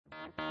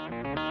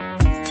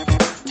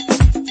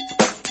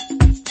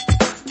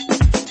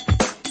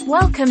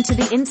Welcome to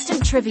the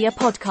Instant Trivia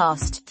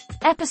Podcast,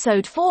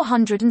 episode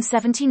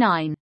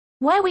 479,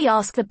 where we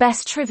ask the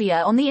best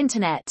trivia on the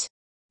internet.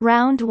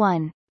 Round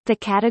 1. The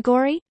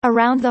category,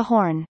 Around the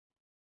Horn.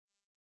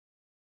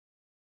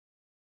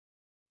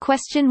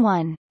 Question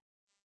 1.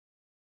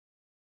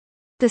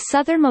 The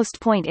southernmost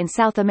point in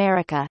South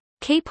America,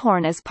 Cape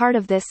Horn, is part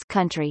of this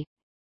country.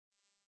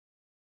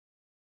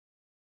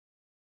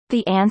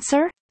 The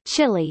answer?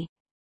 Chile.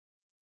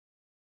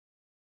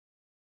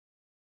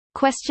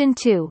 Question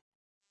 2.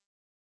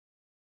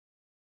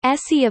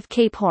 Sea of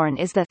Cape Horn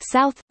is the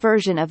south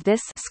version of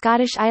this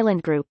Scottish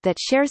island group that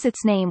shares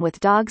its name with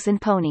dogs and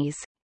ponies.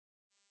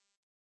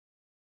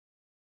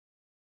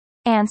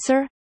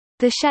 Answer: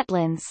 the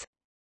Shetlands.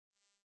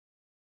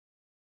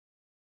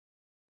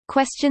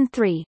 Question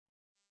 3.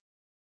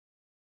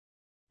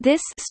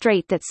 This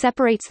strait that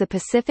separates the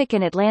Pacific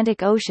and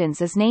Atlantic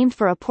Oceans is named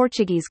for a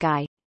Portuguese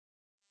guy.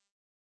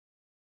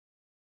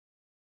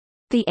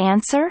 The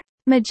answer?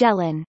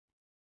 Magellan.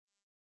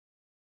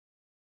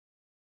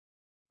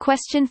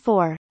 Question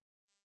 4.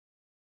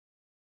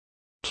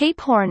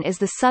 Cape Horn is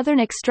the southern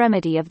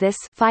extremity of this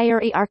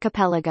fiery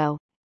archipelago.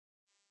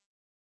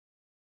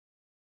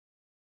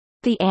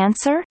 The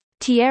answer?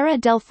 Tierra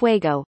del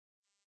Fuego.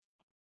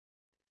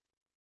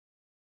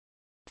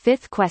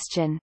 Fifth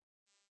question.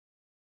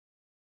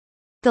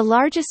 The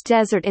largest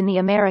desert in the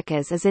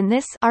Americas is in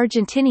this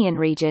Argentinian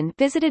region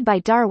visited by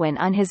Darwin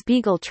on his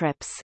Beagle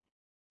trips.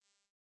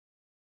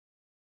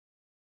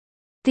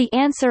 The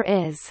answer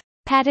is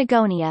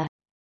Patagonia.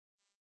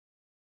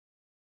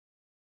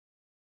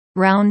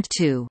 Round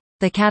 2.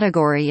 The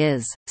category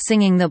is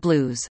Singing the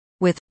Blues,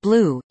 with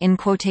blue in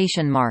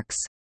quotation marks.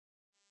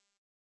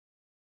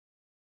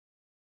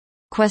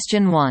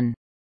 Question 1.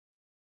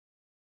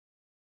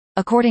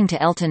 According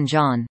to Elton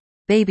John,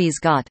 babies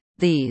got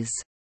these.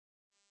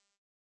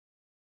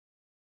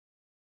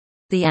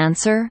 The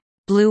answer?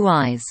 Blue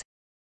eyes.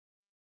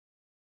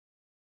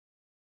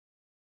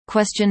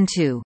 Question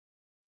 2.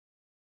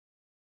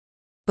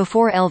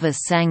 Before Elvis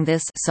sang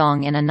this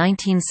song in a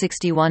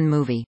 1961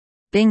 movie,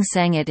 Bing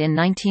sang it in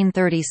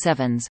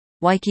 1937's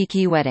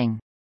Waikiki Wedding.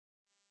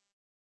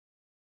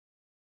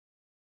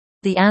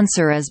 The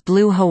answer is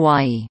Blue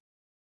Hawaii.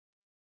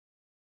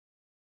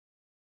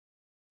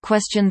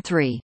 Question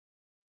 3.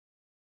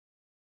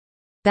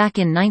 Back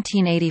in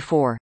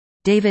 1984,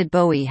 David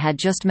Bowie had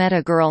just met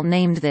a girl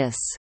named this.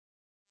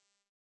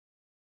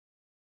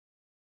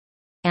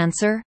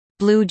 Answer: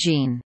 Blue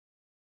Jean.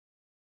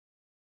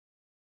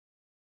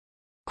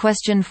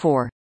 Question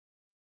 4.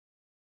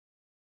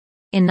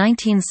 In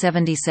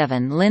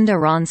 1977, Linda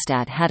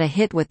Ronstadt had a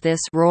hit with this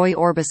Roy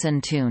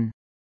Orbison tune.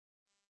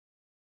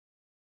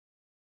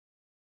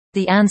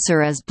 The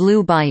answer is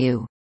Blue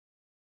Bayou.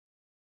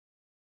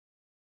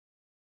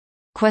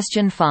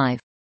 Question 5.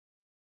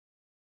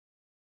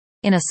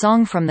 In a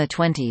song from the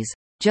 20s,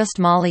 Just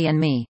Molly and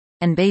Me,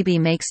 and Baby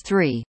Makes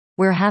Three,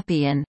 We're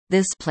Happy in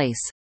This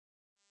Place.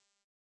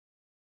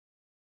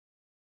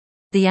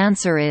 The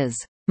answer is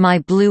My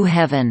Blue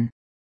Heaven.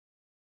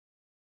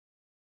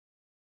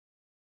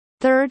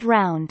 Third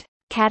round.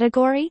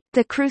 Category,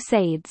 The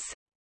Crusades.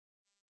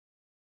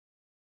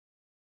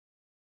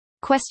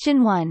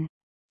 Question 1.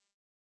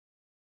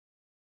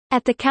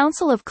 At the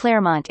Council of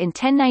Clermont in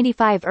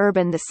 1095,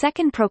 Urban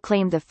II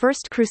proclaimed the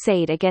First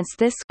Crusade against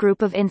this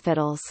group of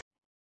infidels.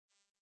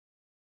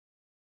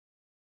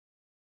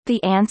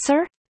 The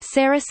answer?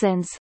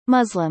 Saracens,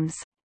 Muslims.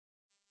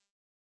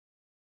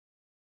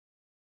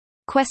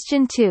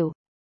 Question 2.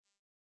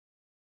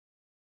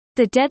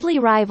 The deadly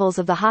rivals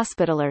of the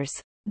Hospitallers,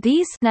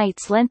 these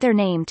knights lent their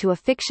name to a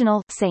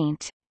fictional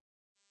saint.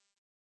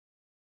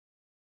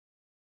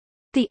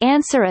 The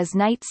answer is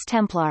Knights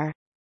Templar.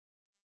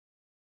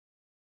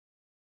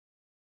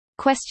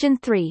 Question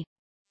 3.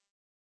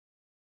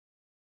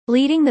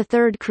 Leading the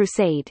Third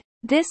Crusade,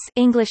 this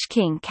English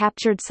king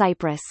captured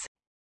Cyprus.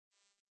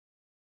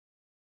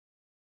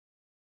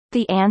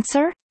 The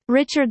answer?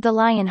 Richard the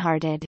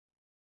Lionhearted.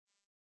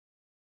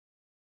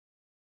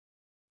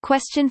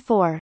 Question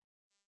 4.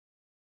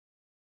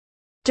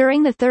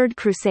 During the Third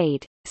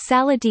Crusade,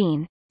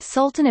 Saladin,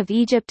 Sultan of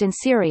Egypt and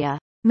Syria,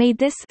 made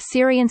this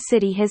Syrian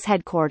city his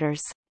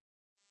headquarters.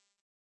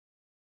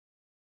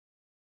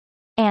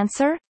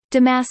 Answer: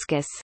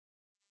 Damascus.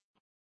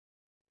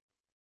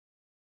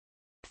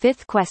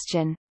 Fifth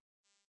question.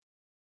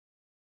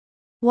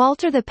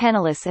 Walter the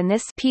Penniless and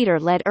this Peter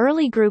led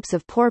early groups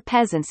of poor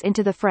peasants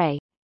into the fray.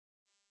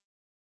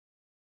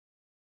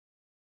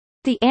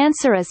 The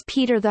answer is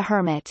Peter the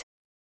Hermit.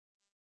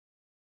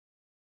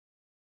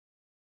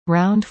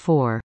 Round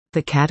 4.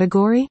 The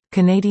category,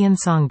 Canadian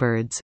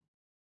Songbirds.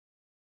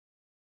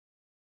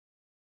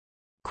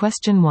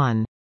 Question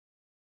 1.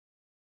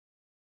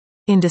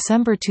 In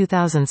December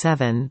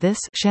 2007, this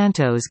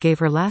Chanteuse gave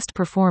her last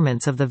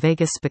performance of the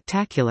Vegas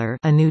spectacular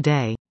A New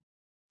Day.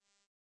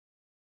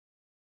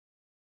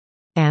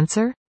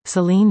 Answer: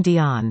 Celine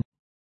Dion.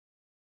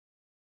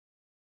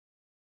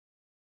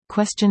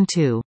 Question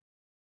 2.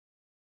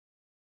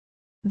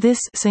 This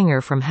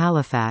singer from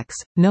Halifax,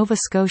 Nova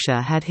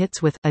Scotia had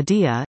hits with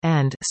Adia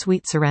and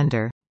Sweet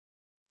Surrender.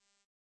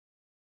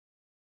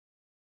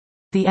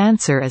 The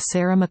answer is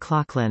Sarah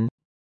McLachlan.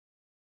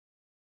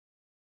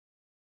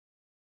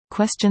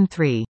 Question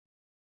 3.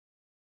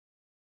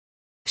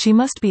 She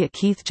must be a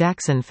Keith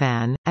Jackson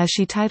fan, as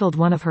she titled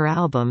one of her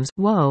albums,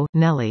 Whoa,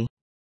 Nelly.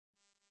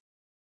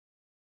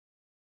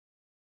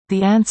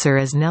 The answer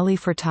is Nelly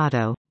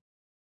Furtado.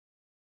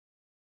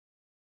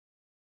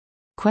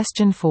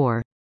 Question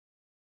 4.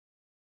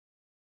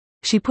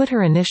 She put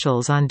her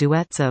initials on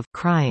duets of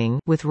Crying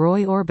with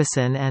Roy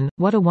Orbison and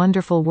What a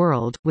Wonderful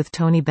World with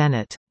Tony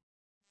Bennett.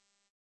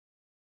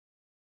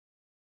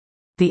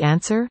 The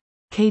answer?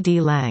 K.D.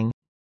 Lang.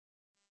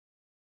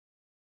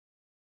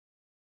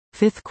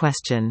 Fifth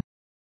question.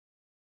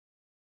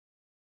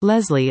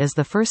 Leslie is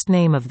the first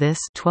name of this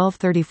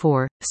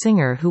 1234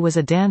 singer who was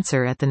a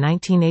dancer at the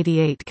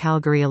 1988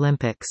 Calgary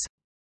Olympics.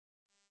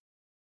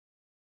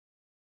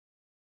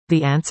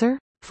 The answer?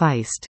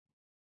 Feist.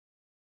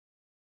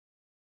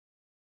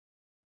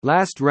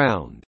 Last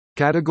round.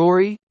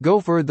 Category,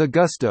 Gopher the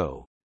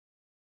Gusto.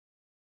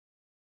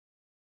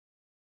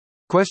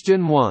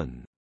 Question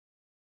 1.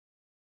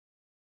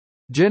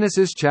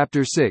 Genesis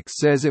chapter 6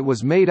 says it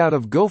was made out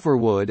of gopher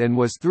wood and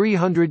was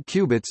 300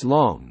 cubits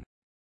long.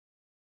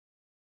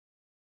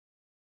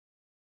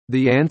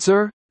 The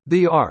answer?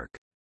 The Ark.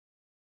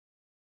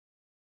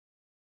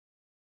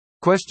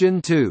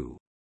 Question 2.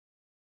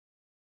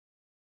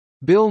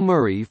 Bill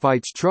Murray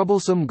fights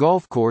troublesome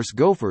golf course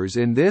gophers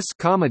in this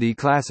comedy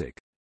classic.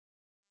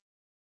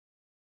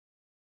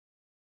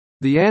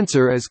 The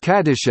answer is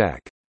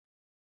Caddyshack.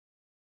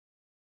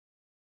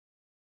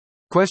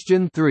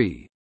 Question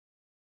 3.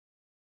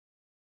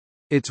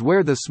 It's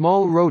where the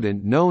small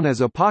rodent known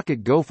as a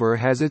pocket gopher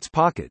has its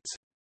pockets.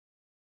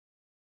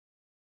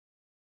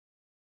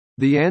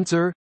 The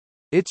answer?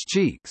 Its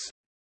cheeks.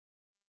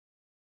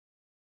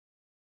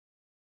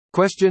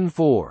 Question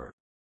 4.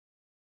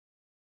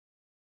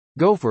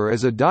 Gopher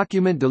is a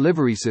document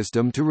delivery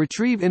system to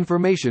retrieve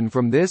information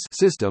from this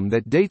system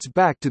that dates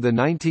back to the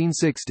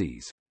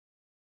 1960s.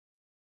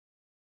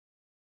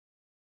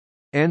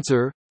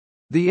 Answer: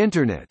 the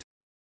Internet.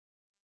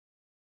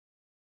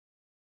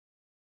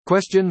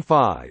 Question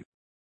 5.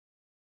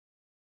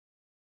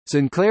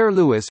 Sinclair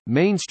Lewis,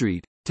 Main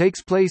Street,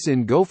 takes place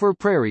in Gopher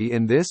Prairie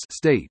in this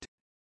state.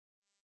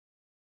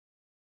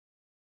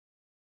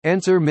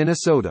 Answer: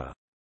 Minnesota.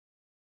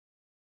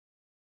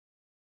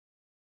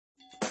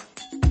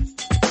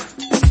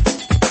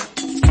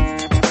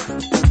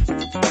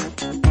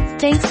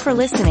 Thanks for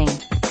listening.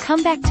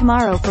 Come back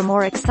tomorrow for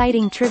more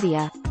exciting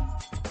trivia.